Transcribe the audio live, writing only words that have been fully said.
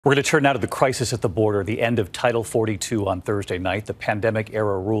We're going to turn now to the crisis at the border, the end of Title 42 on Thursday night, the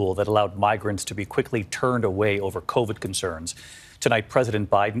pandemic-era rule that allowed migrants to be quickly turned away over COVID concerns. Tonight, President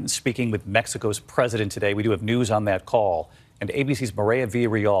Biden speaking with Mexico's president today. We do have news on that call. And ABC's Mireya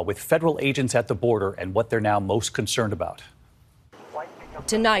Villarreal with federal agents at the border and what they're now most concerned about.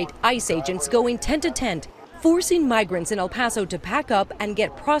 Tonight, ICE agents going tent to tent, forcing migrants in El Paso to pack up and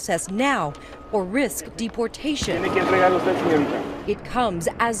get processed now or risk deportation. It comes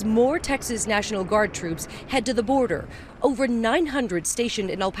as more Texas National Guard troops head to the border, over 900 stationed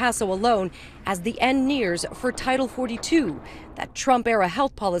in El Paso alone, as the end nears for Title 42, that Trump-era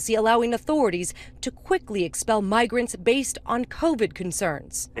health policy allowing authorities to quickly expel migrants based on COVID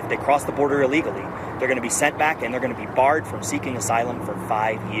concerns. If they cross the border illegally, they're going to be sent back and they're going to be barred from seeking asylum for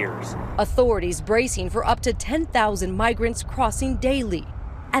 5 years. Authorities bracing for up to 10,000 migrants crossing daily.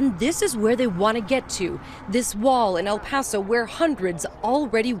 And this is where they want to get to, this wall in El Paso where hundreds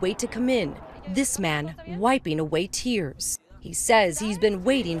already wait to come in. This man wiping away tears. He says he's been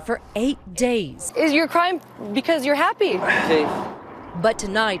waiting for 8 days. Is your crime because you're happy? But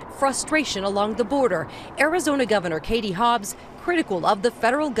tonight, frustration along the border. Arizona Governor Katie Hobbs critical of the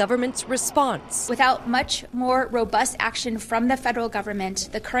federal government's response. Without much more robust action from the federal government,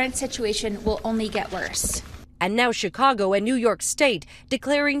 the current situation will only get worse. And now Chicago and New York State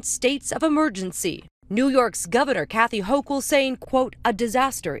declaring states of emergency. New York's Governor Kathy Hochul saying, quote, a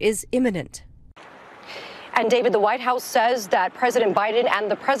disaster is imminent. And David, the White House says that President Biden and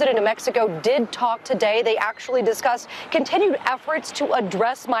the president of Mexico did talk today. They actually discussed continued efforts to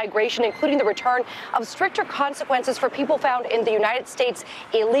address migration, including the return of stricter consequences for people found in the United States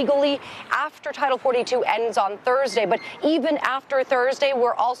illegally after Title 42 ends on Thursday. But even after Thursday,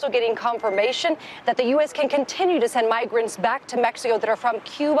 we're also getting confirmation that the U.S. can continue to send migrants back to Mexico that are from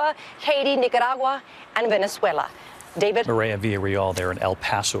Cuba, Haiti, Nicaragua, and Venezuela. David? Mireya Villarreal there in El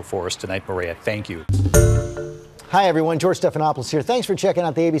Paso for us tonight. Mireya, thank you. Hi, everyone. George Stephanopoulos here. Thanks for checking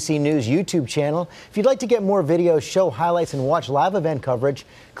out the ABC News YouTube channel. If you'd like to get more videos, show highlights, and watch live event coverage,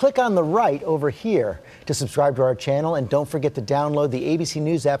 click on the right over here to subscribe to our channel. And don't forget to download the ABC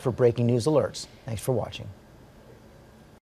News app for breaking news alerts. Thanks for watching.